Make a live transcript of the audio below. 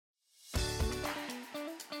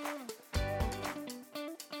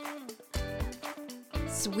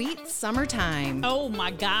Sweet summertime. Oh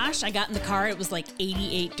my gosh, I got in the car, it was like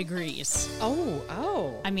 88 degrees.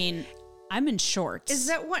 Oh. I mean, I'm in shorts. Is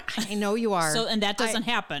that what? I know you are. And that doesn't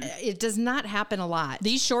happen. It does not happen a lot.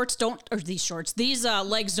 These legs don't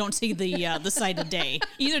see the side of day.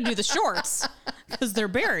 Either do the shorts because they're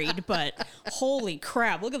buried, but holy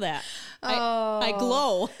crap, look at that. I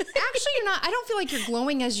glow. Actually, you're not. I don't feel like you're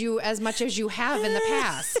glowing as much as you have in the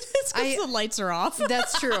past. It's because the lights are off.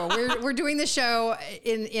 That's true. We're doing the show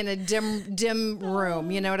in a dim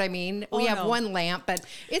room. You know what I mean? We have one lamp, but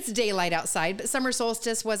it's daylight outside. But summer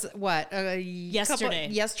solstice was what?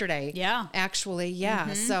 Yesterday. Yeah. Actually, yeah.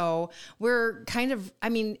 Mm-hmm. So we're kind of,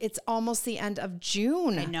 it's almost the end of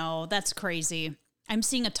June. I know. That's crazy. I'm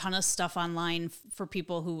seeing a ton of stuff online for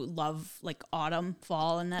people who love like autumn,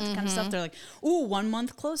 fall, and that kind of stuff. They're like, "Ooh, 1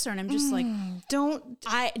 month closer," and I'm just like, "Don't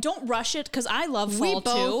rush it," because I love fall too.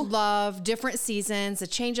 We both love different seasons, the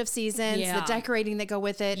change of seasons, the decorating that go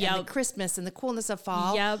with it, and the Christmas and the coolness of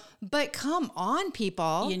fall. Yep. But come on,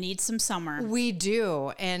 people, you need some summer. We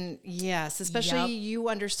do, and yes, especially you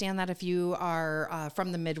understand that if you are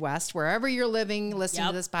from the Midwest, wherever you're living, listening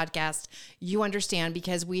to this podcast, you understand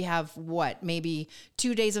because we have maybe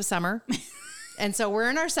 2 days of summer. And so we're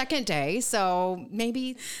in our second day. So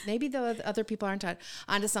maybe the other people aren't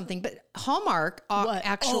onto something, but Hallmark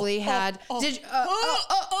actually had July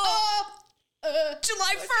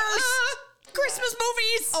 1st, Christmas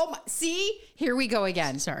movies. Oh my, see, here we go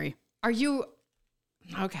again. Sorry. Are you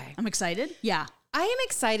okay? I'm excited. Yeah. I am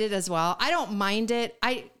excited as well. I don't mind it.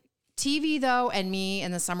 TV though, and me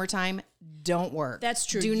in the summertime don't work. That's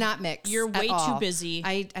true. Do not mix. You're way too busy.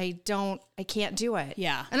 I can't do it.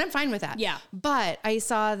 Yeah. And I'm fine with that. Yeah. But I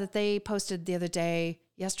saw that they posted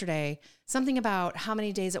yesterday, something about how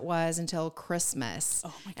many days it was until Christmas.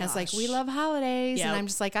 Oh my gosh. And it's like, we love holidays. Yep. And I'm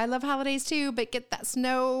just like, I love holidays too, but get that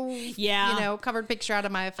snow, covered picture out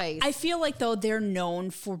of my face. I feel like though they're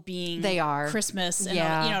known for being Christmas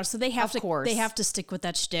and so they have to stick with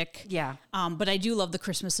that shtick. Yeah. But I do love the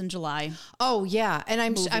Christmas in July. Oh yeah. And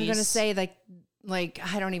I'm going to say like,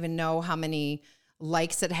 I don't even know how many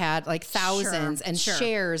likes it had, like thousands and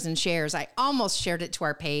shares and shares. I almost shared it to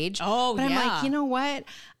our page. Oh, but I'm like, you know what?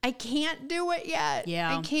 I can't do it yet.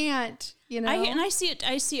 Yeah. I can't, I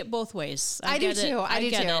see it both ways. I do too. I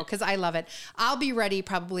do too. Because I love it. I'll be ready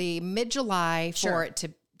probably mid-July for it to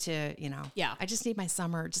I just need my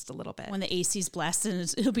summer just a little bit. When the AC's blasting,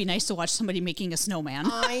 it'll be nice to watch somebody making a snowman.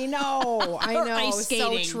 I know. Ice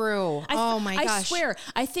skating. So true. Oh my gosh. I swear.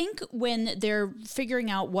 I think when they're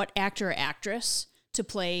figuring out what actor or actress to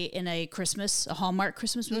play in a Hallmark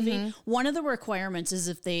Christmas movie, one of the requirements is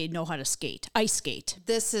if they know how to ice skate.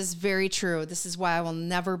 This is very true. This is why I will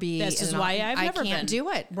never be. This is why I can't do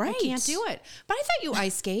it. Right. I can't do it. But I thought you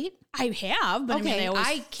ice skate. I have, but I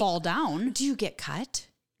always fall down. Do you get cut?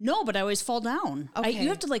 No, but I always fall down. Okay. You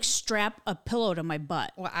have to like strap a pillow to my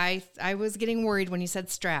butt. Well, I was getting worried when you said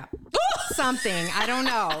strap. Something. I don't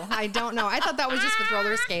know. I thought that was just with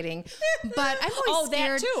roller skating. But I'm always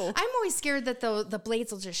scared. That too. I'm always scared that the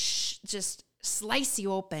blades will just slice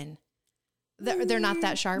you open. They're not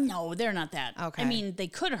that sharp? No, they're not that. Okay. I mean, they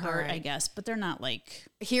could hurt, I guess, but they're not like...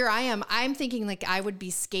 Here I am. I'm thinking like I would be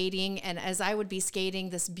skating, and as I would be skating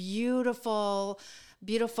this beautiful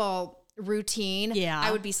routine,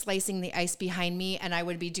 I would be slicing the ice behind me, and I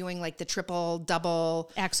would be doing like the triple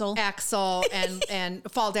double axle and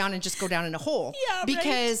fall down and just go down in a hole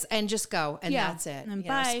and just go, and that's it. And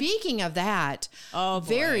bye. Speaking of that,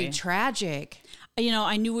 very tragic.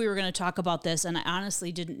 I knew we were going to talk about this, and I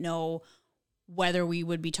honestly didn't know whether we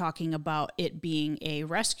would be talking about it being a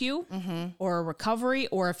rescue or a recovery,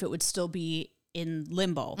 or if it would still be in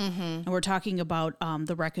limbo. And we're talking about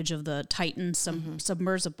the wreckage of the Titan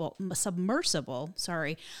Submersible.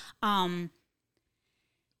 Sorry.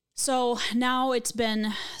 So now it's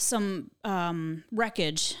been some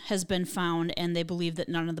wreckage has been found, and they believe that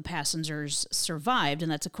none of the passengers survived, and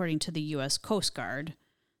that's according to the U.S. Coast Guard.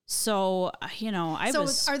 So,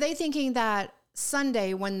 are they thinking that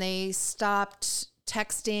Sunday when they stopped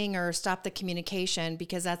texting or stopped the communication,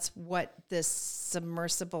 because that's what this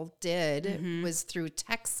submersible did, was through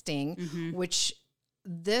texting, which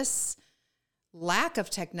this lack of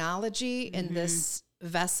technology in this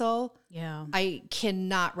vessel, I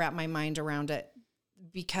cannot wrap my mind around it,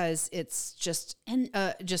 because it's just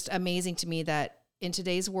amazing to me that in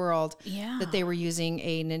today's world that they were using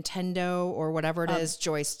a Nintendo or whatever it is,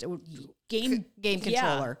 joystick game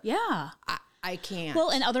controller. Yeah. I can't.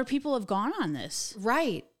 Well, and other people have gone on this.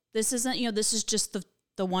 Right. This isn't, this is just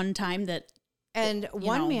the one time that. And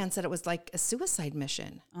one man said it was like a suicide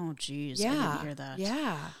mission. Oh, geez. Yeah. I didn't hear that.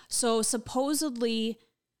 Yeah. So supposedly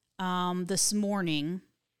this morning,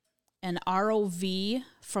 an ROV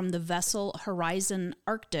from the vessel Horizon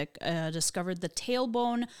Arctic discovered the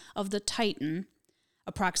tailbone of the Titan,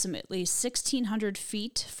 approximately 1,600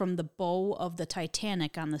 feet from the bow of the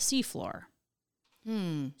Titanic on the seafloor.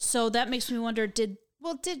 So that makes me wonder, did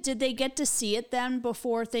they get to see it then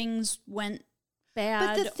before things went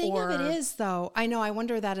bad? But the thing of it is, though, I know, I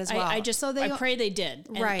wonder that as well. I pray they did.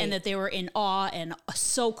 Right. And that they were in awe and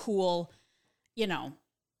so cool,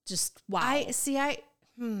 just wow. I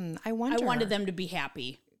wonder. I wanted them to be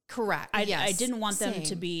happy. Correct. I didn't want them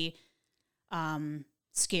to be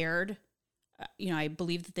scared. I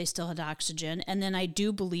believe that they still had oxygen. And then I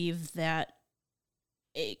do believe that,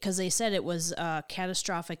 because they said it was a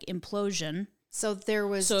catastrophic implosion. So there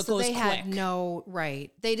was, so they quick. Had no, right.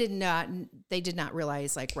 They did not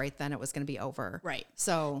realize like right then it was going to be over. Right.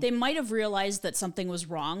 So they might have realized that something was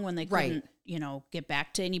wrong when they couldn't, get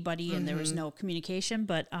back to anybody and there was no communication.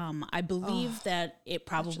 But I believe that it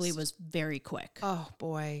probably was very quick. Oh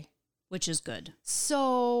boy. Which is good.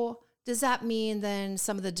 So does that mean then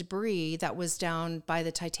some of the debris that was down by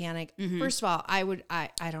the Titanic, first of all, I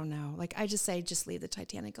don't know. Like I just say, just leave the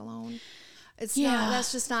Titanic alone. It's not,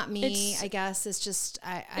 that's just not me. I guess it's just,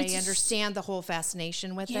 I understand the whole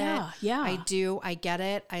fascination with it. Yeah. I do. I get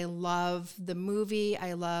it. I love the movie.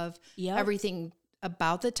 I love everything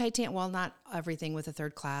about the Titanic. Well, not everything with the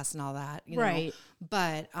third class and all that, know,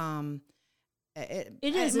 but, it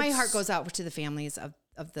is. My heart goes out to the families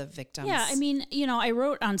of the victims. Yeah. I mean, I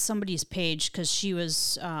wrote on somebody's page cause she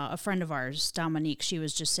was a friend of ours, Dominique. She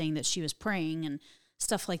was just saying that she was praying and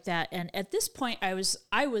stuff like that. And at this point I was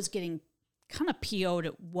getting kind of PO'd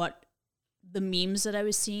at what the memes that I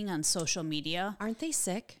was seeing on social media. Aren't they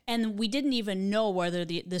sick? And we didn't even know whether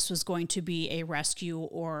this was going to be a rescue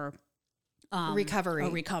or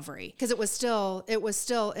recovery. Because it was still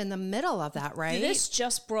in the middle of that, right? This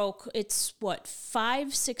just broke. It's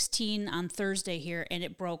 5:16 on Thursday here, and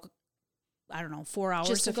it broke, I don't know, 4 hours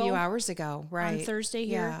ago. Just a few hours ago, right? On Thursday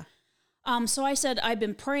here. Yeah. So I said, I've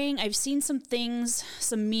been praying. I've seen some things,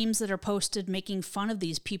 some memes that are posted making fun of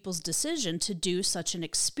these people's decision to do such an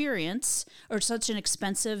experience or such an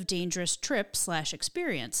expensive, dangerous trip /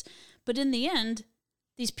 experience. But in the end,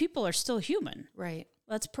 these people are still human. Right.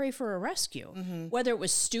 Let's pray for a rescue. Whether it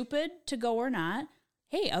was stupid to go or not.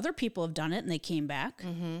 Hey, other people have done it and they came back.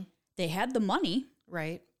 They had the money.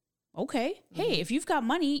 Right. Okay. Hey, if you've got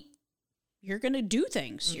money, you're going to do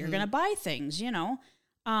things. You're going to buy things,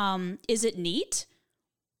 Is it neat?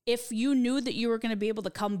 If you knew that you were going to be able to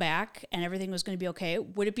come back and everything was going to be okay,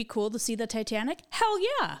 would it be cool to see the Titanic? Hell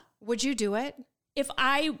yeah. Would you do it? If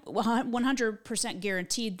I 100%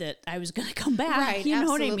 guaranteed that I was going to come back, right, you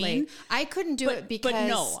know what I mean? I couldn't do it because... But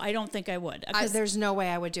no, I don't think I would. There's no way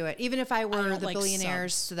I would do it. Even if I were the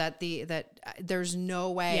billionaires, so that there's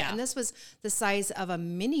no way. Yeah. And this was the size of a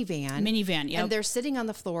minivan. Yeah. And they're sitting on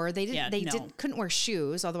the floor. They couldn't wear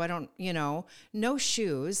shoes, although I don't, no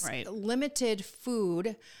shoes. Right. Limited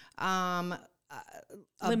food.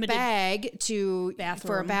 A bag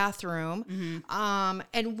for a bathroom.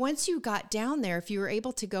 And once you got down there, if you were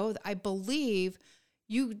able to go, I believe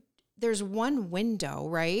there's one window,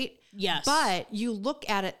 right? Yes. But you look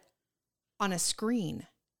at it on a screen.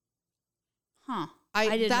 Huh.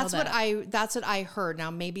 I didn't know that. That's what I heard.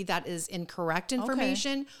 Now, maybe that is incorrect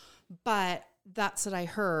information, but that's what I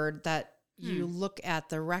heard, that you look at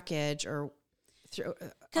the wreckage or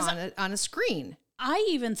on a screen. I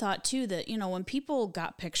even thought too that, when people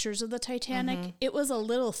got pictures of the Titanic, it was a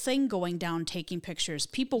little thing going down, taking pictures.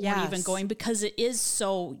 People weren't even going because it is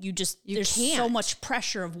so, there's so much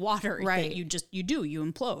pressure of water that you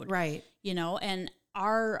implode. Right. And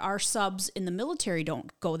our subs in the military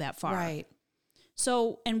don't go that far. Right.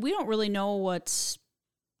 So, and we don't really know what's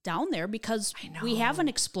down there because we haven't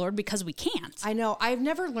explored because we can't. I know. I've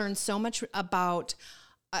never learned so much about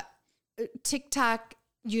TikTok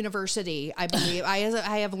University, I believe. I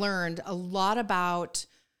have learned a lot about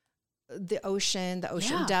the ocean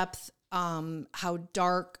depth, how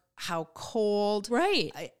dark, how cold,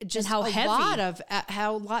 right? Just and how heavy. And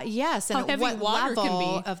how heavy what water level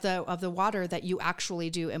can be of the water that you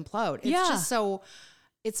actually do implode. It's just so,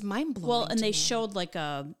 it's mind blowing. Well, and they showed like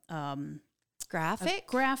a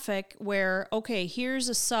graphic where, okay, here's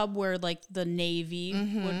a sub where like the Navy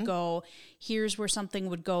would go. Here's where something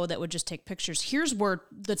would go that would just take pictures. Here's where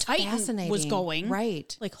the Titan was going.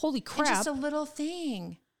 Right. Like, holy crap. And just a little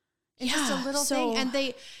thing. Just a little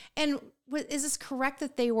thing. And is this correct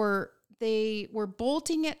that they were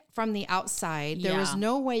bolting it from the outside? Yeah. There was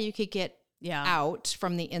no way you could get out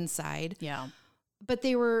from the inside. Yeah. But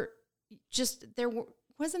they were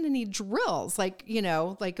wasn't any drills, like, you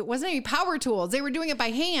know, like it wasn't any power tools. They were doing it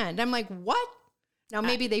by hand. I'm like, what? Now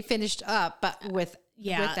maybe they finished up, but with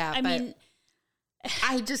that. I mean,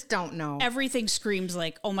 I just don't know. Everything screams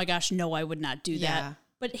like, oh my gosh, no, I would not do that.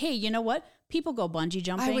 But hey, you know what? People go bungee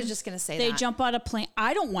jumping. I was just going to say they jump out of plane.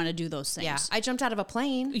 I don't want to do those things. Yeah, I jumped out of a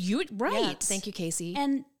plane. Right. Yeah, thank you, Casey.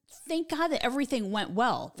 And thank God that everything went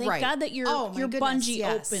well. Thank God that your bungee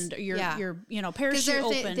opened, your you know, parachute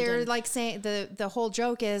opened. They're like saying the whole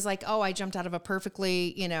joke is like, oh, I jumped out of a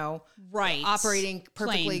perfectly, you know, operating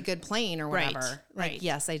perfectly good plane or whatever. Right. Like,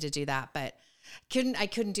 yes, I did do that, but I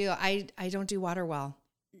couldn't do it. I don't do water well.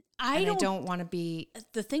 I don't want to be.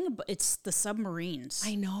 The thing about it's the submarines.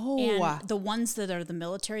 I know. And the ones that are the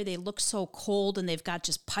military, they look so cold and they've got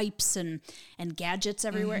just pipes and gadgets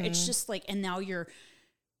everywhere. It's just like, and now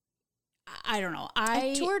I don't know.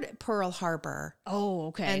 I toured Pearl Harbor. Oh,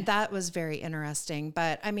 okay. And that was very interesting.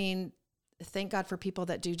 But I mean, thank God for people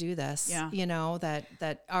that do this. Yeah. You know,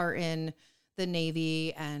 that are in the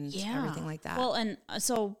Navy and everything like that. Well, and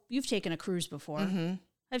so you've taken a cruise before. Mm-hmm.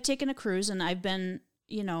 I've taken a cruise and I've been,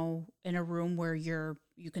 you know, in a room where you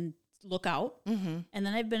can look out. Mm-hmm. And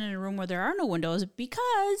then I've been in a room where there are no windows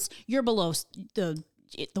because you're below the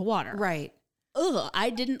water. Right. Ugh, I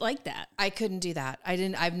didn't like that. I couldn't do that.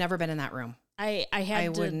 I've never been in that room. I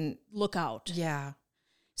wouldn't look out. Yeah.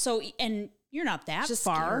 So, and you're not that just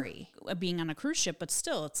far scary. Being on a cruise ship, but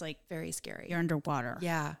still, it's like very scary. You're underwater.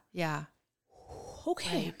 Yeah. Yeah.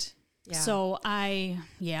 Okay. Right. Yeah. So I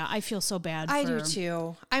feel so bad. I do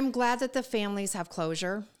too. I'm glad that the families have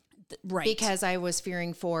closure. Right. Because I was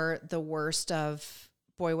fearing for the worst of,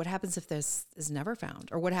 boy, what happens if this is never found?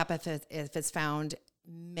 Or what happens if it's found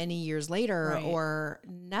many years later or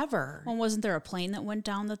never? Well, wasn't there a plane that went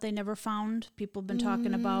down that they never found? People have been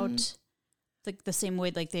talking about the same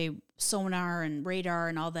way, like they sonar and radar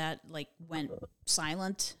and all that like went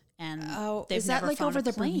silent and they've is that never like found over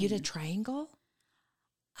the plane. Bermuda Triangle?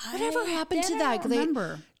 Whatever happened to that? I don't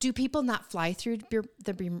remember. Do people not fly through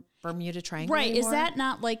the Bermuda Triangle Right. anymore? Is that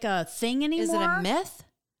not like a thing anymore? Is it a myth?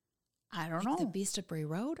 I don't like know. The Beast of Bray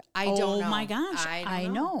Road? I don't know. Oh my gosh. I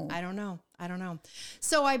know. I don't know.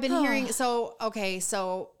 So I've been hearing, so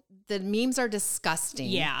the memes are disgusting.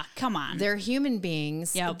 Yeah. Come on. They're human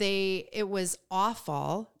beings. Yep. It was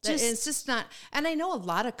awful. It's just not, and I know a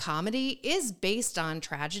lot of comedy is based on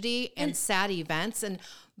tragedy and sad events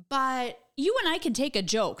but you and I can take a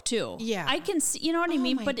joke too. Yeah. I can see, you know what I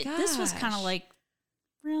mean? But this was kind of like,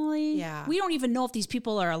 really? Yeah. We don't even know if these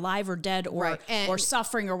people are alive or dead or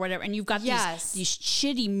suffering or whatever. And you've got these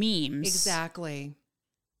shitty memes. Exactly.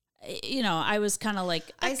 You know, I was kind of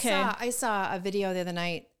like, okay. I saw a video the other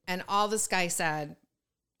night and all this guy said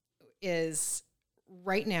is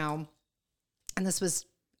right now, and this was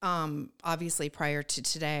obviously prior to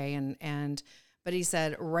today, but he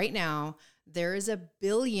said right now there is a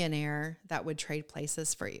billionaire that would trade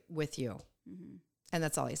places with you. Mm-hmm. And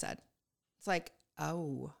that's all he said. It's like,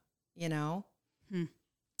 oh, you know,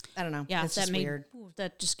 I don't know. Yeah. It's just weird.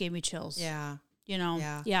 That just gave me chills. Yeah. You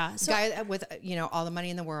know? Yeah. So, guy with, you know, all the money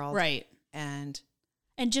in the world. Right. And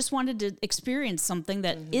just wanted to experience something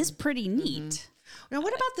that is pretty neat. Mm-hmm. Now,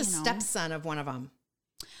 what about the stepson of one of them?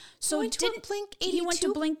 So he went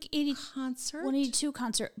to Blink 182 concert. 182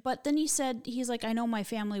 concert, but then he's like, I know my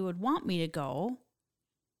family would want me to go.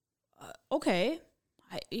 Okay,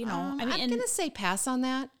 I'm gonna say pass on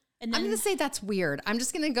that. And then, I'm gonna say that's weird. I'm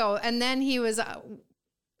just gonna go. And then he was, and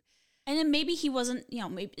then maybe he wasn't,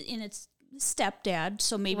 maybe, and it's stepdad,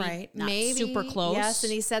 so maybe not super close. Yes,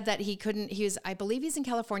 and he said that I believe he's in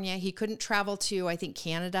California. He couldn't travel to, I think,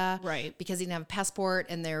 Canada, right? Because he didn't have a passport,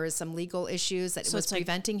 and there was some legal issues that was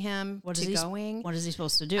preventing him going. What is he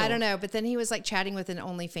supposed to do? I don't know. But then he was like chatting with an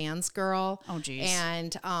OnlyFans girl. Oh, geez.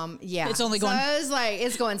 And yeah, it's only going. So it was like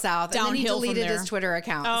it's going south. Downhill. And then he deleted his Twitter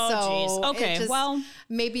account. Oh, geez. Okay, well,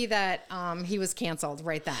 maybe that he was canceled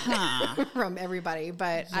right then from everybody.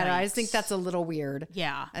 But I just think that's a little weird.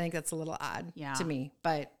 Yeah, I think that's a little odd to me.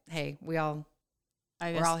 But hey, we're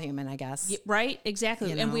all human, I guess. Right?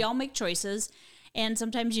 Exactly. And we all make choices. And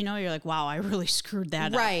sometimes, you're like, wow, I really screwed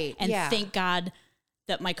that up. Right. And thank God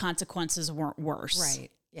that my consequences weren't worse.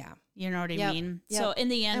 Right. Yeah. You know what I mean? Yep. So in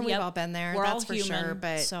the end, and we've all been there. We're that's all for human, sure.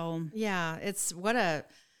 But so yeah, it's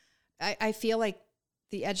I feel like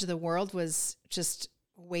the edge of the world was just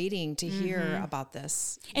waiting to hear about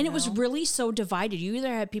this. And it was really so divided. You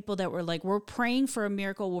either had people that were like, we're praying for a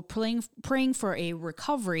miracle, we're praying for a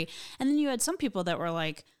recovery. And then you had some people that were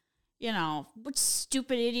like, what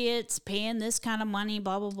stupid idiots paying this kind of money,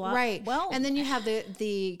 blah, blah, blah. Right. Well, and then you have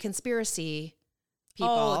the conspiracy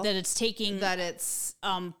people. Oh, that it's taking that it's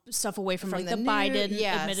stuff away from like the new, Biden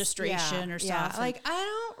yes, administration or stuff. Like,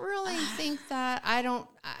 I don't really think that.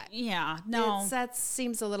 No. That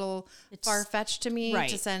seems a little far-fetched to me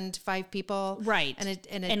to send 5 people. Right.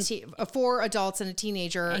 And 4 adults and a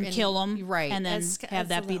teenager. And kill them. Right. And then have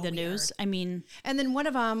that be the news. I mean. And then one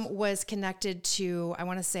of them was connected to, I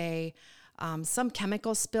want to say, some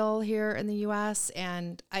chemical spill here in the U.S.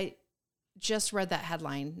 And I just read that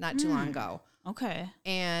headline not too long ago. Okay.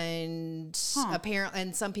 And apparently,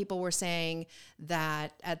 and some people were saying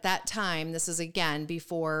that at that time, this is again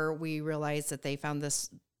before we realized that they found this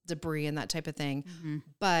debris and that type of thing,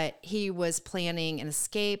 but he was planning an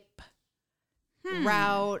escape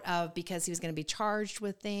route because he was going to be charged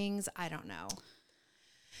with things. I don't know.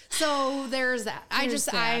 So there's that.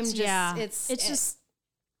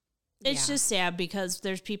 It's just sad because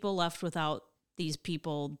there's people left without these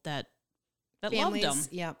people that families, loved them.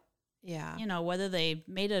 Yep. Yeah. You know, whether they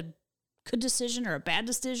made a good decision or a bad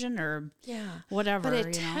decision or whatever. But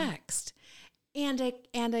a text and a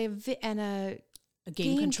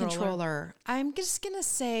game controller. It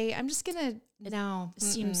seems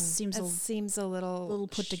a little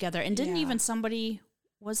put together. And didn't even somebody,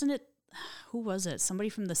 wasn't it, who was it? Somebody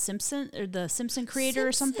from the Simpson creator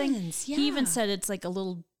or something? Yeah. He even said it's like a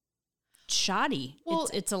little shoddy. Well,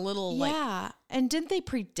 it's a little like. Yeah. And didn't they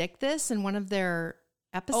predict this in one of their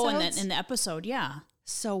episodes? Oh, and in the episode, yeah.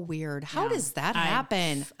 So weird. How does that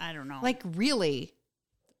happen? I don't know. Like, really?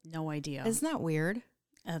 No idea. Isn't that weird?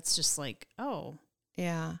 That's just like, oh.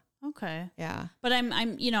 Yeah. Okay. Yeah. But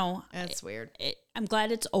I'm you know. That's weird. I'm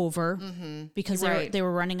glad it's over because they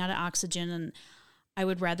were running out of oxygen, and I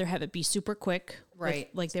would rather have it be super quick. Right.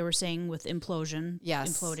 Like they were saying with implosion.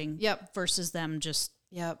 Yes. Imploding. Yep. Versus them just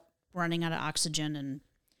running out of oxygen and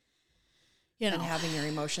and having your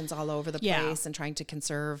emotions all over the place and trying to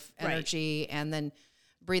conserve energy and then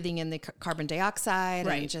breathing in the carbon dioxide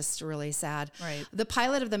and just really sad. Right. The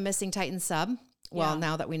pilot of the missing Titan sub,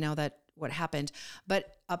 now that we know that what happened,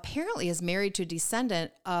 but apparently is married to a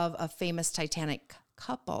descendant of a famous Titanic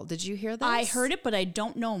couple. Did you hear this? I heard it, but I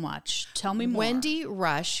don't know much. Tell me more. Wendy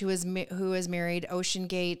Rush, who is married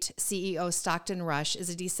OceanGate CEO Stockton Rush, is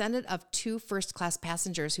a descendant of 2 first-class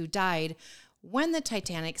passengers who died when the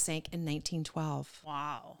Titanic sank in 1912.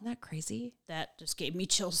 Wow. Isn't that crazy? That just gave me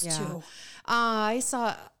chills too. I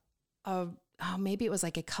saw maybe it was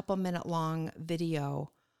like a couple minute long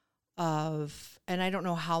video of, and I don't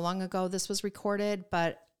know how long ago this was recorded,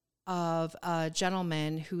 but of a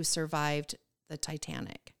gentleman who survived the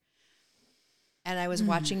Titanic. And I was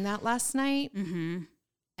watching that last night and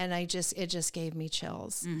it just gave me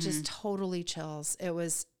chills, just totally chills. It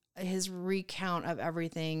was his recount of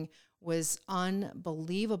everything was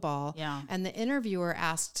unbelievable. Yeah. And the interviewer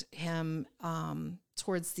asked him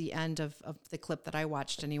towards the end of the clip that I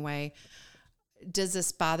watched anyway, does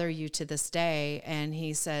this bother you to this day? And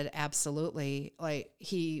he said, absolutely. Like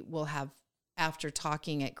he will have, after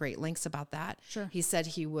talking at great lengths about that, he said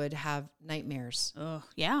he would have nightmares. Oh,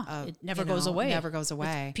 yeah. It never goes away. Never goes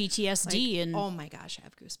away. It's PTSD and oh my gosh, I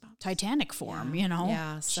have goosebumps. Titanic form, you know?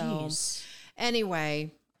 Yeah. So jeez.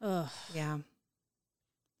 Anyway, yeah.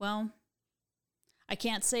 Well, I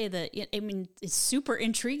can't say that. I mean, it's super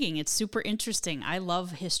intriguing. It's super interesting. I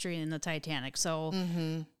love history in the Titanic. So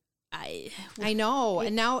I know.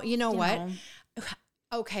 And now, you know what?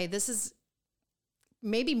 Okay, this is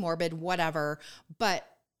maybe morbid, whatever, but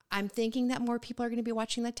I'm thinking that more people are going to be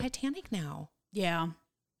watching the Titanic now. Yeah.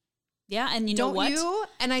 Yeah, and you know Don't what? You?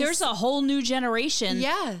 And there's a whole new generation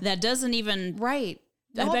that doesn't even... Right.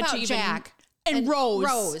 I bet you Jack. And Rose.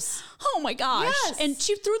 Rose. Oh my gosh. Yes. And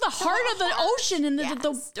she threw the heart of the ocean in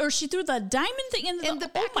or she threw the diamond thing in the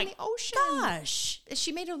back of the ocean. Gosh.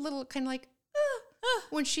 She made a little kind of like,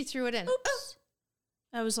 when she threw it in. Oops.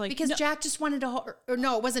 I was like, because Jack just wanted to hold, or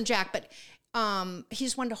no, it wasn't Jack, but he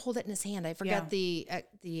just wanted to hold it in his hand. I forget the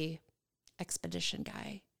expedition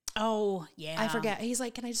guy. Oh, yeah. I forget. He's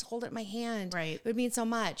like, can I just hold it in my hand? Right. It would mean so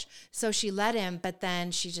much. So she let him, but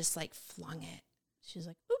then she just like flung it. She's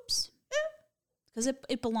like, oops. Because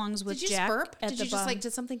it belongs with Jack. Did you burp? Did you just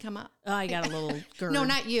did something come up? Oh, I got a little GERD. No,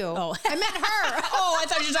 not you. Oh, I meant her. Oh, I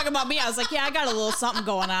thought you were talking about me. I was like, yeah, I got a little something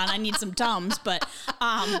going on. I need some Tums, but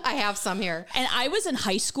I have some here. And I was in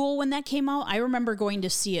high school when that came out. I remember going to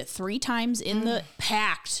see it 3 times in the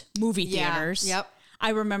packed movie theaters. Yep. I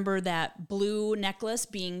remember that blue necklace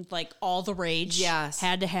being like all the rage. Yes.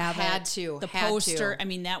 Had to have it. Had to. The poster. I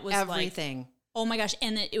mean, that was everything. Like, oh my gosh.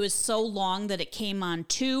 And it was so long that it came on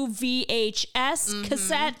 2 VHS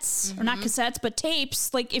cassettes, or not cassettes, but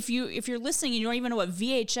tapes. Like if you're listening and you don't even know what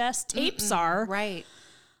VHS tapes are. Right.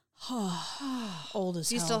 Old as hell.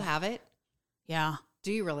 Do you still have it? Yeah.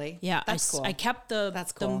 Do you really? Yeah. That's cool. I kept the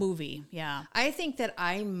cool. movie. Yeah. I think that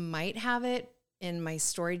I might have it in my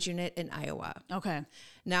storage unit in Iowa. Okay.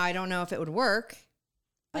 Now, I don't know if it would work.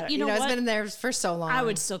 But you know what? It's been in there for so long. I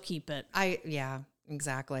would still keep it. Yeah,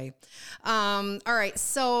 exactly. All right.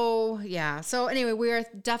 So, yeah. So anyway, we are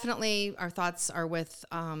definitely, our thoughts are with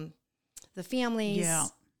the families. Yeah.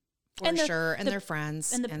 For sure. And their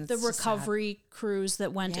friends. And the recovery crews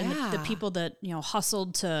that went and the people that,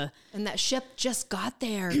 hustled to. And that ship just got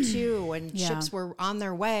there too. And ships were on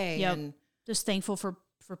their way. Yep. And just thankful for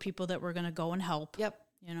people that were going to go and help. Yep.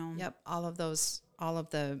 Yep. All of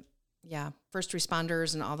the first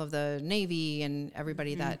responders and all of the Navy and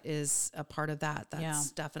everybody that is a part of that.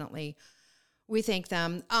 That's definitely, we thank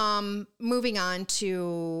them. Moving on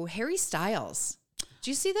to Harry Styles. Do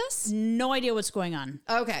you see this? No idea what's going on.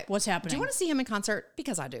 Okay. What's happening? Do you want to see him in concert?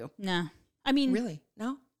 Because I do. Nah. I mean. Really?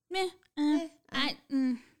 No? Meh.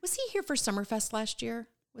 Was he here for Summerfest last year?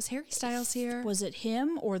 Was Harry Styles here? Was it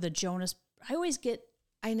him or the Jonas? I always get.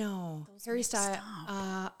 I know. Harry Styles.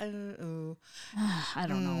 I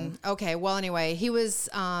don't know. Okay. Well, anyway, he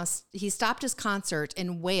stopped his concert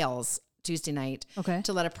in Wales Tuesday night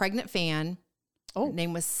to let a pregnant fan, her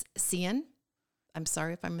name was Cian. I'm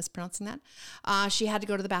sorry if I'm mispronouncing that. She had to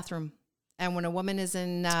go to the bathroom. And when a woman is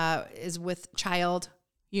with child,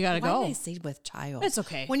 you got to go. Why did I say with child? It's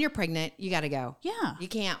okay. When you're pregnant, you got to go. Yeah. You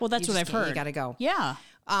can't. Well, that's what I've heard. You got to go. Yeah.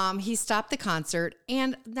 He stopped the concert.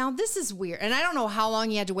 And now this is weird. And I don't know how long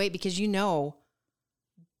he had to wait because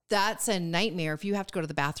that's a nightmare if you have to go to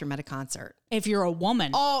the bathroom at a concert. If you're a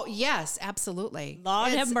woman. Oh, yes, absolutely.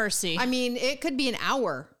 Lord have mercy. I mean, it could be an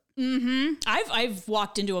hour. Mm-hmm. I've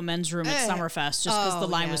walked into a men's room at Summerfest just because the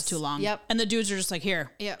line was too long. Yep. And the dudes are just like,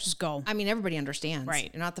 here, just go. I mean, everybody understands. Right.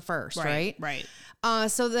 You're not the first, right? Right.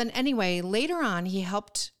 So then anyway, later on, he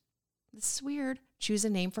helped, this is weird, choose a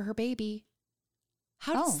name for her baby.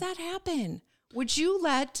 How does that happen? Would you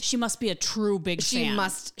let... She must be a true big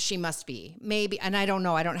fan. She must be. Maybe, and I don't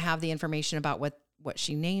know. I don't have the information about what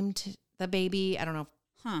she named the baby. I don't know.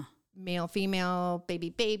 Huh. Male, female,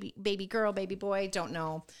 baby girl, baby boy, don't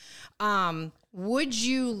know. Would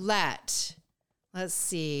you let's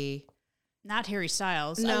see. Not Harry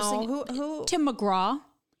Styles. No, who? Tim McGraw.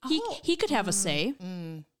 He could have a say.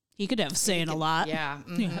 He could have a say in a lot. Yeah.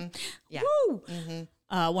 Mm-hmm. Yeah. Woo!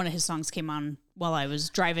 Mm-hmm. One of his songs came on while I was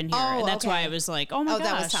driving here. And that's why I was like, oh my gosh.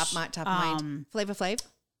 That was top of mind. Flava Flav?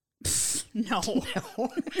 No.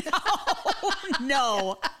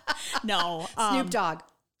 No. Snoop Dogg.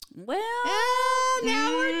 Well,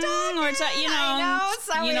 now we're talking. You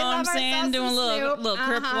know what I'm saying? Doing a little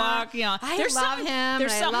crip walk. I love him.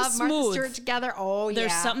 There's something love smooth. Martha Stewart together. Oh, yeah.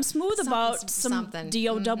 There's something smooth about some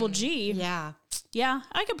D-O-double-G. Yeah. Yeah,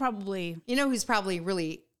 I could probably. You know who's probably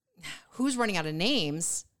who's running out of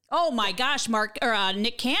names? Oh my gosh,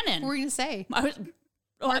 Nick Cannon. What were you going to say?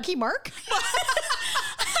 Marky Mark?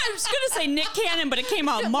 I was going to say Nick Cannon, but it came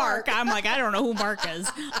out Mark. I'm like, I don't know who Mark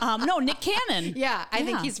is. No, Nick Cannon. Yeah, I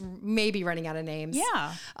think he's maybe running out of names.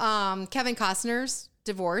 Yeah. Kevin Costner's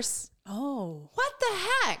divorce. Oh. What the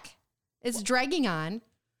heck? It's dragging on.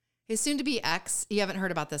 His soon-to-be ex, you haven't heard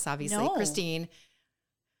about this, obviously, no. Christine,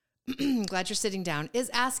 glad you're sitting down, is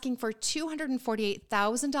asking for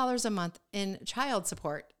 $248,000 a month in child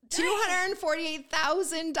support.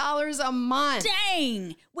 $248,000 a month.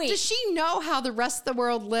 Dang. Wait. Does she know how the rest of the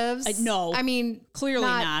world lives? No. I mean, clearly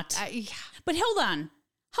not. But hold on.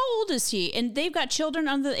 How old is he? And they've got children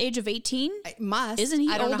under the age of 18? Must. Isn't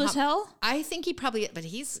he old as hell? I think he probably, but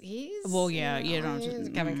he's well, yeah, he's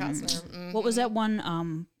Kevin Costner. Mm-hmm. What was that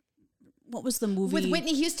one? What was the movie? With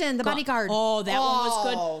Whitney Houston, The Bodyguard. Oh, that one was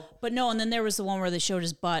good. But no, and then there was the one where they showed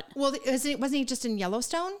his butt. Well, wasn't he just in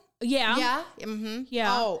Yellowstone? Yeah. Yeah. Mm-hmm.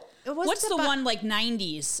 Yeah. Oh. What's the one like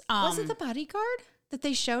 90s? Was it The Bodyguard that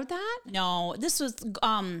they showed that? No, this was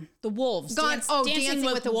the Wolves. Dancing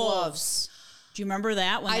with the Wolves. Do you remember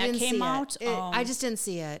that when that came out? I just didn't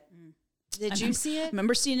see it. Did you see it? I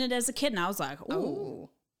remember seeing it as a kid, and I was like, ooh.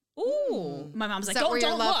 Ooh. My mom's like,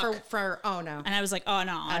 don't look. Oh, no. And I was like, oh,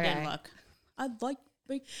 no, I didn't look. I like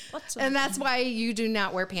big butts. And that's why you do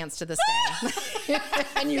not wear pants to this day.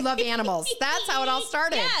 And you love animals. That's how it all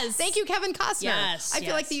started. Yes. Thank you, Kevin Costner. Yes. I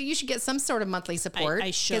feel like you should get some sort of monthly support.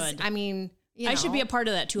 I should. I mean, I should be a part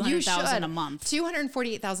of that $200,000 a month.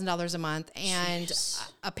 $248,000 a month. And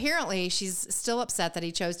apparently she's still upset that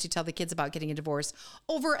he chose to tell the kids about getting a divorce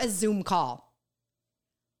over a Zoom call.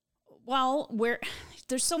 Well,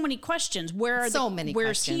 there's so many questions. Where's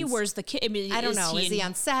he? Where's the kid? I mean, I don't know. Is he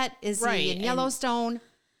on set? Is he in Yellowstone?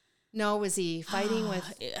 No, is he fighting with?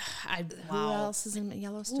 Who else is in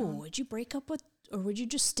Yellowstone? Would you break up with, or would you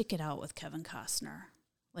just stick it out with Kevin Costner?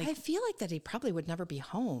 Like, I feel like that he probably would never be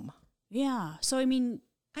home. yeah. So, I mean,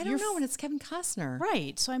 I don't know when it's Kevin Costner.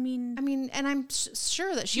 right. So, I mean, and I'm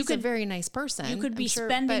sure that she's a very nice person. you could be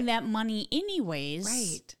spending that money anyways.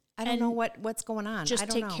 Right. I don't know what's going on. Just I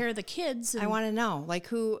don't take know. care of the kids. I want to know, like,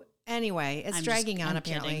 who. Anyway, it's dragging on. I'm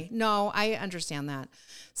Apparently, kidding. no, I understand that.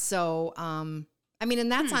 So, I mean,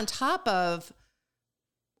 and that's on top of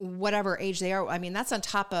whatever age they are. I mean, that's on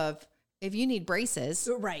top of if you need braces,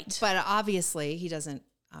 right? But obviously, he doesn't.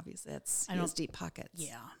 Obviously, he has deep pockets.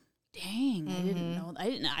 Yeah. Dang, I didn't know.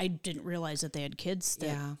 I didn't realize that they had kids.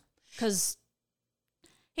 Yeah. Because,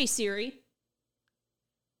 hey Siri,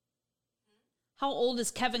 how old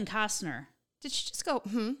is Kevin Costner? Did she just go?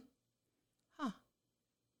 Huh.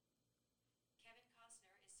 Kevin Costner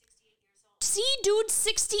is 68 years old. See, dude,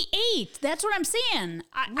 68. That's what I'm saying.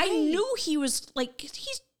 I knew he was like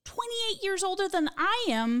he's 28 years older than I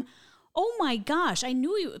am. Oh my gosh, I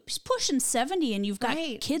knew he was pushing 70, and you've got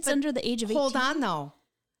kids under the age of 18. Hold on, though.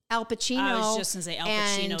 Al Pacino. I was just going to say Al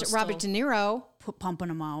Pacino and Robert De Niro pumping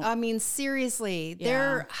them out. I mean, seriously,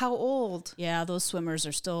 they're how old? Yeah, those swimmers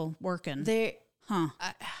are still working.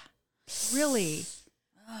 Really?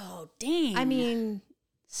 Oh, dang. I mean,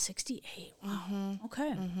 68. Wow.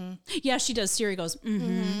 Okay. Yeah, she does. Siri goes,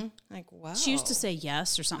 like, wow. She used to say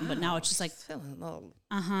yes or something, but now it's just like, feeling a little,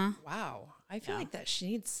 wow. I feel like that she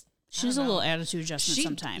needs a little attitude adjustment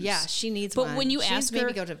sometimes. Yeah, she needs But one. when you she ask needs her,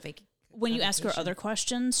 maybe go to vacation. When you ask her other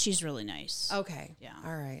questions, she's really nice. Okay. Yeah.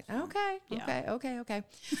 All right. Okay. Yeah. Okay.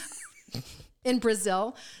 In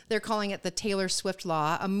Brazil, they're calling it the Taylor Swift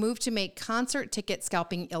law, a move to make concert ticket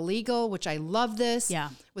scalping illegal, which I love this. Yeah.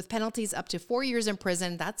 With penalties up to 4 years in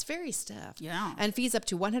prison. That's very stiff. Yeah. And fees up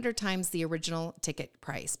to 100 times the original ticket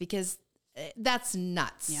price because that's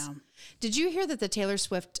nuts. Yeah. Did you hear that the Taylor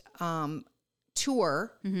Swift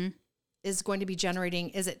tour is going to be generating,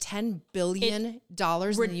 is it $10 billion in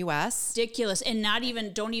the U.S.? Ridiculous. And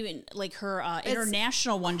don't even, like her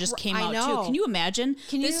international one just came out know. too. Can you imagine?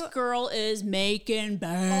 This girl is making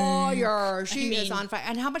bank. Oh, yeah. She is on fire.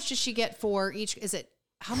 And how much does she get for each,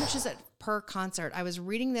 how much is it per concert? I was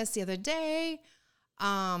reading this the other day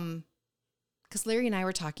because Larry and I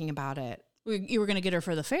were talking about it. You were going to get her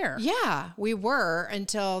for the fair. Yeah, we were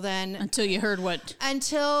until then. Until you heard what?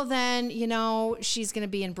 Until then, she's going to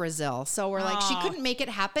be in Brazil. So we're like, she couldn't make it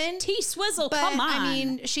happen. T-Swizzle, come on. I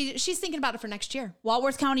mean, she's thinking about it for next year.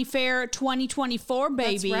 Walworth County Fair 2024,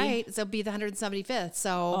 baby. That's right. So it'll be the 175th.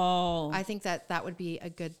 So I think that would be a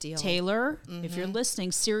good deal. Taylor, if you're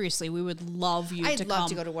listening, seriously, we would love you to come. I'd love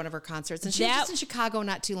to go to one of her concerts. And she was just in Chicago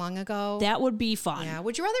not too long ago. That would be fun. Yeah.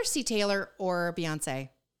 Would you rather see Taylor or Beyonce?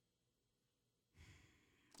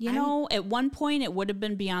 You know, at one point it would have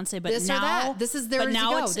been Beyonce, but this now or that. This is there. But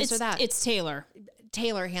now this or that. It's Taylor.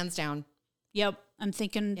 Taylor, hands down. Yep, I'm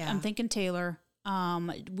thinking Taylor.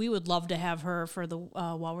 We would love to have her for the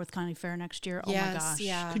Walworth County Fair next year. Oh my gosh,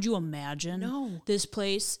 yeah. Could you imagine? No, this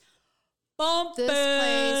place, bumping.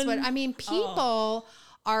 But I mean, people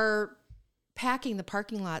are packing the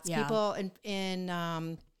parking lots. Yeah. People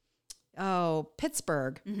in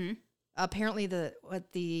Pittsburgh. Apparently,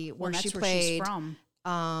 where she played. She's from.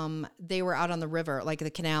 They were out on the river, like the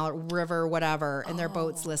canal river, whatever, and their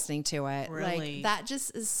boats listening to it. Really? Like that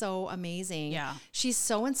just is so amazing. Yeah. She's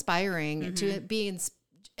so inspiring to be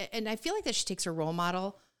and I feel like that she takes her role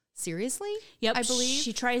model seriously. Yep. I believe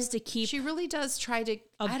she tries to keep. She really does try to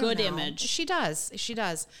a good image. She does.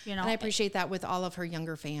 And I appreciate that with all of her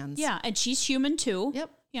younger fans. Yeah, and she's human too.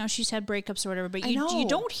 Yep. She's had breakups or whatever, but you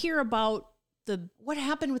don't hear about what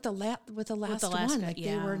happened with the last one. Like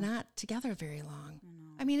they were not together very long.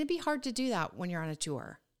 I mean, it'd be hard to do that when you're on a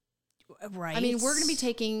tour. Right. I mean, we're going to be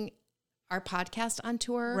taking our podcast on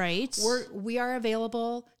tour. Right. We are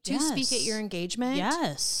available to speak at your engagement.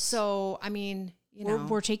 Yes. So, I mean,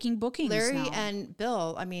 we're taking bookings Larry now. And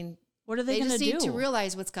Bill, I mean, what are they going to do? They just need to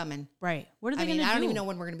realize what's coming. Right. What are they going to do? I don't even know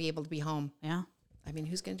when we're going to be able to be home. Yeah. I mean,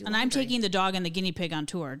 who's going to do And I'm taking the dog and the guinea pig on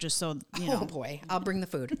tour just so, Oh, boy. I'll bring the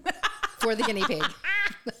food for the guinea pig.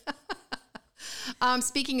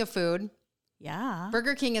 Speaking of food. Yeah.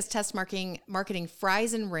 Burger King is test marketing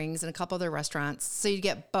fries and rings in a couple of their restaurants, so you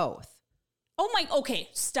get both. Okay,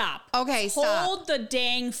 stop. Okay, stop. Hold the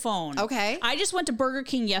dang phone. Okay. I just went to Burger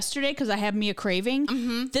King yesterday because I had me a craving.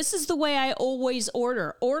 Mm-hmm. This is the way I always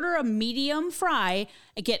order. Order a medium fry,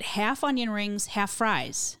 I get half onion rings, half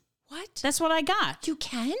fries. What? That's what I got. You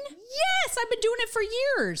can? Yes, I've been doing it for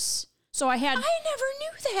years. So I never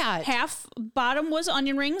knew that. Half bottom was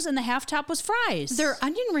onion rings and the half top was fries. Their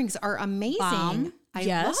onion rings are amazing. I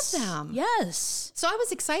love them. Yes. So I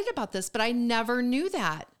was excited about this, but I never knew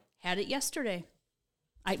that. Had it yesterday.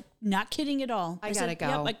 I'm not kidding at all. I gotta go.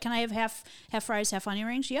 Yep, like, can I have half fries, half onion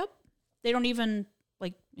rings? Yep. They don't even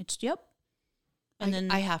like it's yep. And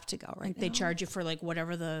then I have to go right now. They charge you for like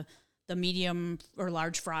whatever the medium or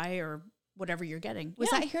large fry or whatever you're getting. Was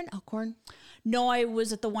that here in Elkhorn? No, I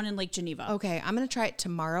was at the one in Lake Geneva. Okay, I'm gonna try it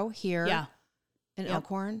tomorrow here. Yeah. In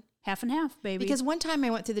Elkhorn. Half and half, baby. Because one time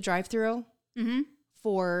I went through the drive-thru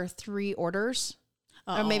for 3 orders.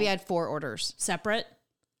 Or maybe I had 4 orders. Separate?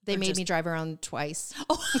 They made me drive around twice.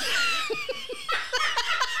 Oh.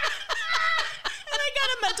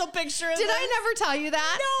 Mental picture of Did I never tell you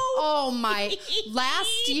that? No. Oh my.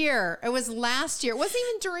 Last year. It was last year. It wasn't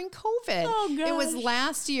even during COVID. Oh, gosh. It was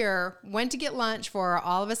last year. Went to get lunch for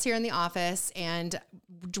all of us here in the office and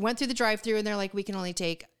went through the drive-thru and they're like, we can only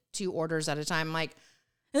take 2 orders at a time. I'm like,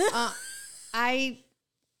 and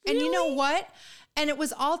you know what? And it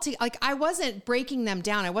was all like, I wasn't breaking them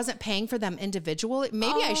down. I wasn't paying for them individually.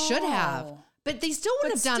 Maybe I should have. But they still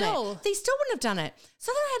wouldn't have done it. They still wouldn't have done it.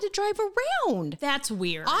 So then I had to drive around. That's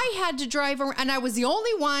weird. I had to drive around, and I was the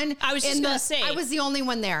only one. I was just going to say. I was the only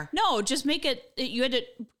one there. No, just make it. You had to.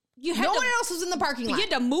 No one else was in the parking lot. You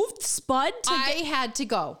had to move Spud to I had to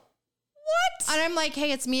go. What? And I'm like,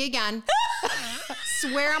 hey, it's me again.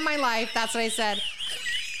 Swear on my life. That's what I said.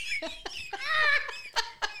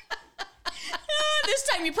 This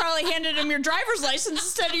time you probably handed him your driver's license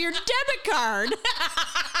instead of your debit card.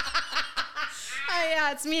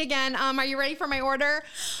 Yeah, it's me again. Are you ready for my order?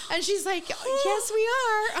 And she's like, yes, we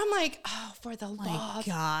are. I'm like, oh, for the love.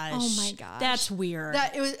 Gosh. Oh my gosh. That's weird.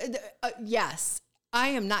 That it was. Yes, I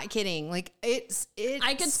am not kidding. Like it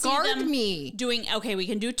I could scarred see them me doing. Okay, we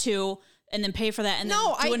can do 2 and then pay for that, and then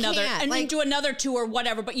do another, can't. and then do another 2 or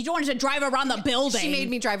whatever. But you don't want to drive around the building. She made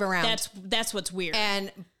me drive around. That's what's weird.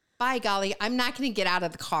 And by golly, I'm not going to get out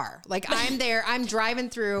of the car. Like I'm there. I'm driving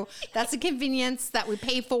through. That's a convenience that we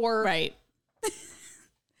pay for. Right.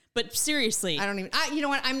 But seriously, I don't even. You know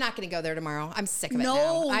what? I'm not going to go there tomorrow. I'm sick of it now.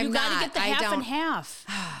 No, I'm you got to not. get the half and half.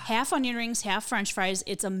 Half onion rings, half French fries.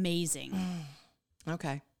 It's amazing.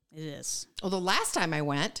 Okay, it is. Well, the last time I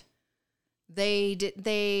went, they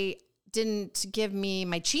didn't give me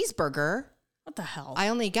my cheeseburger. What the hell? I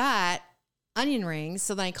only got onion rings.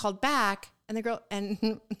 So then I called back, and the girl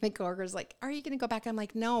and my coworker's like, "Are you going to go back?" I'm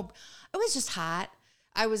like, "No, it was just hot."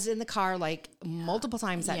 I was in the car like multiple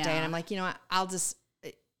times that day, and I'm like, you know what? I'll just.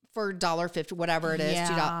 For $1.50, whatever it is,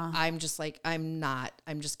 $2. I'm just like, I'm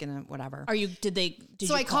just gonna whatever. Are you? Did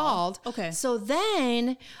so I called. Okay. So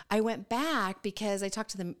then I went back because I talked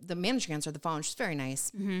to the manager answered the phone. She's very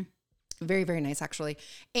nice, very very nice actually,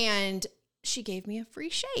 and she gave me a free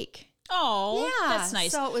shake. Oh, yeah, that's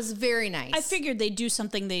nice. So it was very nice. I figured they'd do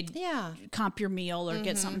something. They'd comp your meal or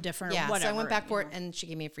get something different. Yeah. Or whatever. So I went back for it, and she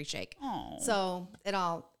gave me a free shake. Oh. So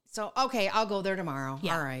okay, I'll go there tomorrow.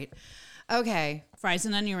 Yeah. All right. Okay. Fries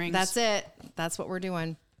and onion rings. That's it. That's what we're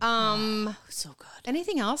doing. So good.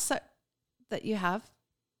 Anything else that you have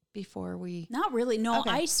before we? Not really. No, Okay.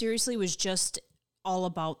 I seriously was just all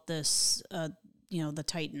about this, the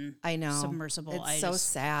Titan Submersible. It's so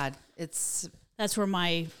sad. That's where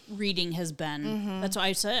my reading has been. That's why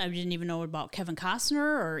I said I didn't even know about Kevin Costner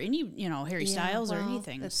or any, Harry Styles or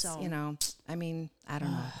anything. So, I mean, I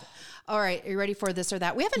don't know. All right. Are you ready for this or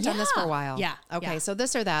that? We haven't done this for a while. Yeah. Okay. Yeah. So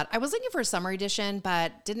this or that. I was looking for a summer edition,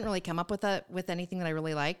 but didn't really come up with anything that I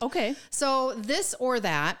really liked. Okay. So this or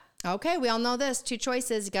that. Okay. We all know this. 2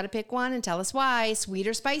 choices. You got to pick one and tell us why. Sweet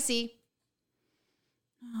or spicy?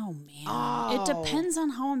 Oh man. It depends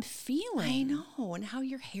on how I'm feeling. I know. And how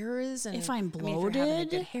your hair is. And if I'm if bloated, you're having a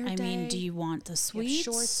good hair day, do you want the sweets?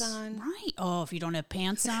 Shorts on. Right. Oh, if you don't have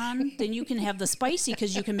pants on, then you can have the spicy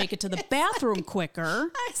because you can make it to the bathroom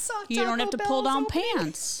quicker. I saw Taco You don't have to pull Bell's down opening.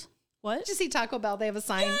 pants. What? Did you see Taco Bell? They have a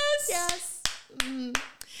sign. Yes.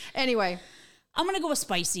 Anyway. I'm going to go with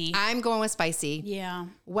spicy. I'm going with spicy. Yeah.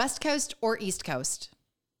 West Coast or East Coast?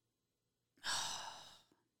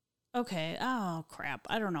 Okay. Oh, crap.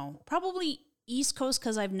 I don't know. Probably East Coast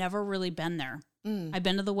because I've never really been there. I've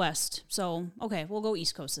been to the West. So, okay, we'll go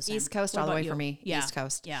East Coast this time. East Coast What all the about way you? for me. Yeah. East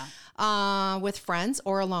Coast. Yeah. With friends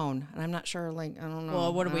or alone? And I'm not sure, I don't know.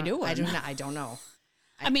 Well, what are we doing? I don't know.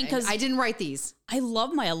 I mean, because I didn't write these. I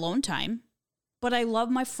love my alone time, but I love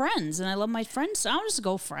my friends, and I love my friends. So I'll just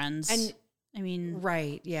go friends. And I mean,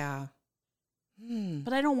 right, yeah.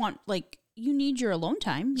 but I don't want you need your alone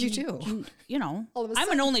time. You do. All of a I'm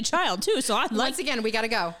sudden. an only child too, so I'd like Once again, we got to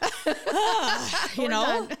go.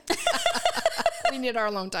 done. We need our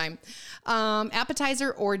alone time.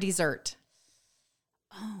 Appetizer or dessert?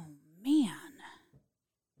 Oh man,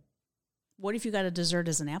 what if you got a dessert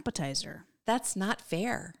as an appetizer? That's not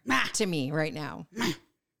fair to me right now.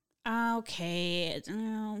 Okay,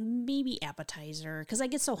 maybe appetizer because I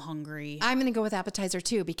get so hungry. I'm going to go with appetizer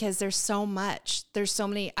too because there's so much. There's so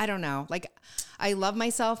many. I don't know. Like, I love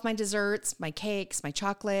myself, my desserts, my cakes, my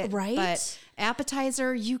chocolate. Right. But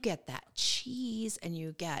appetizer, you get that cheese and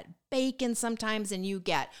you get bacon sometimes and you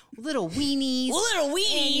get little weenies.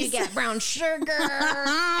 And you get brown sugar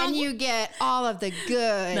and you get all of the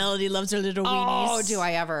good. Melody loves her little weenies. Oh, do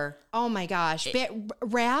I ever? Oh my gosh.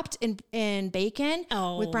 Wrapped in bacon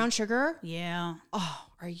with brown sugar. Yeah. Oh,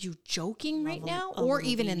 are you joking right now? Or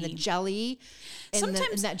even in the jelly, in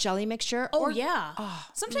that jelly mixture? Oh, yeah.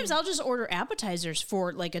 Sometimes I'll just order appetizers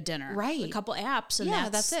for like a dinner. Right. A couple apps. And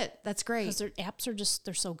that's it. That's great. Because their apps are just,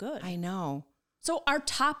 they're so good. I know. So are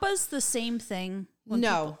tapas the same thing?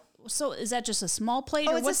 No. So is that just a small plate?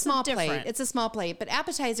 Oh, or it's what's a small the plate. difference? It's a small plate. But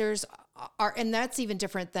appetizers are, and that's even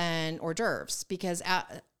different than hors d'oeuvres because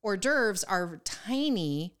hors d'oeuvres are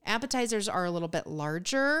tiny. Appetizers are a little bit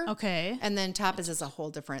larger. Okay. And then tapas is a whole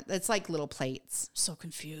different, it's like little plates. So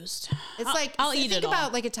confused. It's like, I'll eat think it all.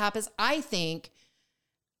 about like a tapas, I think,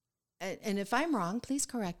 and if I'm wrong, please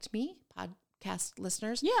correct me, podcast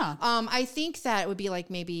listeners. Yeah. I think that it would be like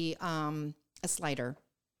maybe a slider,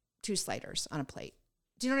 2 sliders on a plate.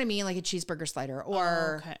 Do you know what I mean? Like a cheeseburger slider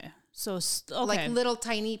or Okay. So, like little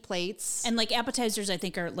tiny plates. And like appetizers, I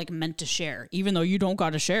think are like meant to share, even though you don't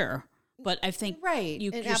got to share. But I think Right.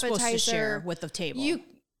 you're An supposed to appetizer, share with the table.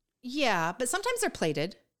 Yeah, but sometimes they're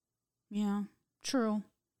plated. Yeah, true.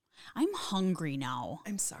 I'm hungry now.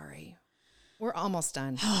 I'm sorry. We're almost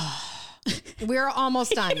done. We're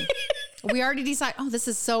almost done. We already decided, this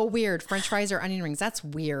is so weird. French fries or onion rings. That's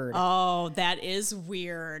weird. Oh, that is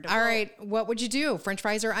weird. All right. What would you do? French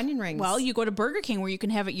fries or onion rings? Well, you go to Burger King where you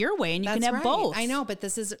can have it your way and you can have both. I know, but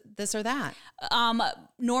this is this or that.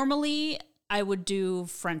 Normally, I would do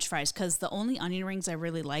French fries because the only onion rings I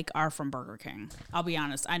really like are from Burger King. I'll be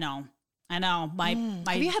honest. I know. My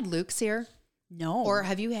Have you had Luke's here? No. Or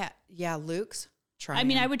have you had, Luke's? Try I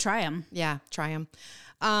mean, 'em. I would try them. Yeah, try them.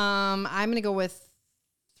 I'm going to go with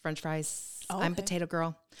French fries. Oh, I'm okay. potato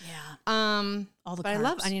girl. Yeah. All the But I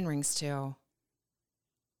love carbs. onion rings too.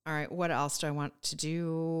 All right, what else do I want to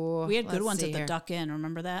do? We had good Let's ones see at the here. Duck Inn.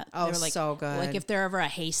 Remember that? Oh, They were like, so good. Like if they're ever a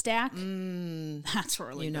haystack, that's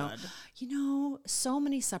really good. You know, so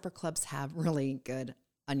many supper clubs have really good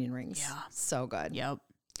onion rings. Yeah. So good. Yep.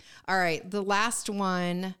 All right, the last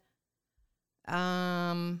one.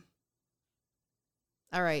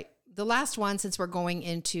 All right, the last one, since we're going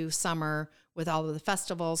into summer with all of the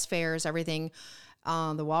festivals, fairs, everything,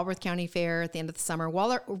 the Walworth County Fair at the end of the summer,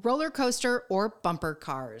 roller coaster or bumper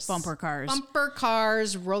cars? Bumper cars. Bumper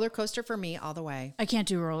cars, roller coaster for me all the way. I can't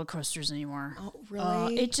do roller coasters anymore. Oh,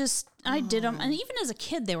 really? I did them. And even as a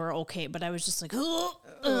kid, they were okay, but I was just like, I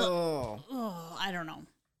don't know.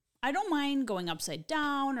 I don't mind going upside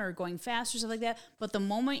down or going fast or stuff like that. But the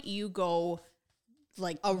moment you go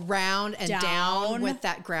like around and down with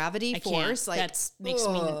that gravity force, like that makes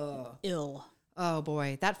me ill. Oh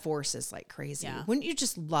boy, that force is like crazy. Yeah. Wouldn't you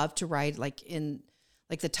just love to ride like in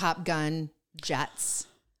like the Top Gun jets?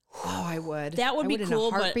 Oh, I would. That would be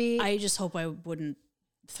cool, but heartbeat. I just hope I wouldn't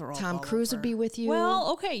throw up. Tom all Cruise over. would be with you.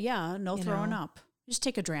 Well, okay, yeah, no You throwing know. up. Just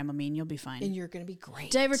take a Dramamine, you'll be fine. And you're going to be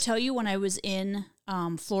great. Did I ever tell you when I was in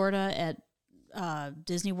Florida at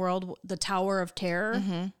Disney World, the Tower of Terror,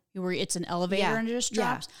 where it's an elevator Yeah. and it just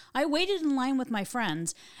drops? I waited in line with my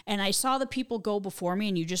friends, and I saw the people go before me,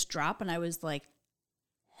 and you just drop, and I was like,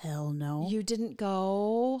 hell no. You didn't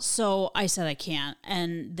go? So I said I can't,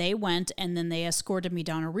 and they went, and then they escorted me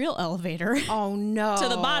down a real elevator Oh no. to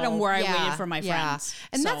the bottom where I waited for my friends.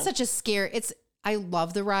 And So- that's such a scare. I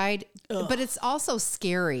love the ride, but it's also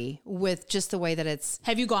scary with just the way that it's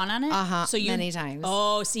Have you gone on it? So many times.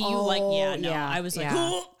 Oh, see, you like, yeah, no. I was like,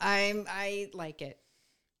 I like it.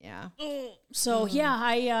 Yeah. So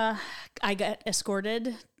yeah, I got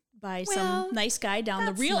escorted by some nice guy down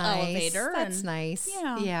the real elevator. That's and nice.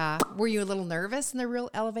 Yeah. Yeah. Were you a little nervous in the real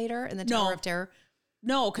elevator in the Tower of Terror?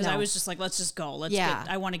 No, because I No. was just like, let's just go.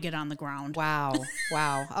 I want to get on the ground. Wow.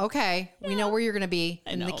 Wow. Okay. We know where you're going to be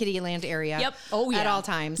in the know. Kittyland area. Yep. Oh, yeah. At all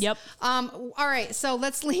times. Yep. All right. So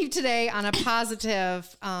let's leave today on a positive.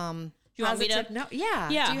 You want me to? No. Yeah.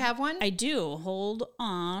 Yeah. Do you have one? I do. Hold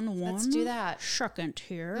on one Let's do that. second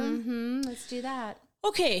here. Let's do that.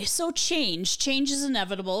 Okay, so change. Change is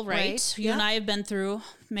inevitable, right? Right, You and yeah. I have been through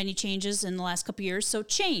many changes in the last couple of years. So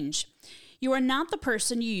change. You are not the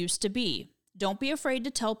person you used to be. Don't be afraid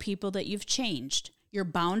to tell people that you've changed. Your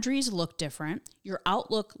boundaries look different. Your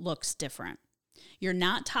outlook looks different. You're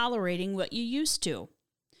not tolerating what you used to.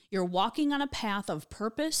 You're walking on a path of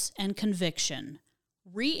purpose and conviction.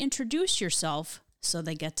 Reintroduce yourself so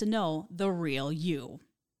they get to know the real you.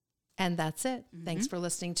 And that's it. Thanks for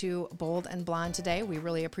listening to Bold and Blonde today. We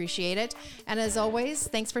really appreciate it. And as always,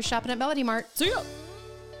 thanks for shopping at Melody Mart. See ya.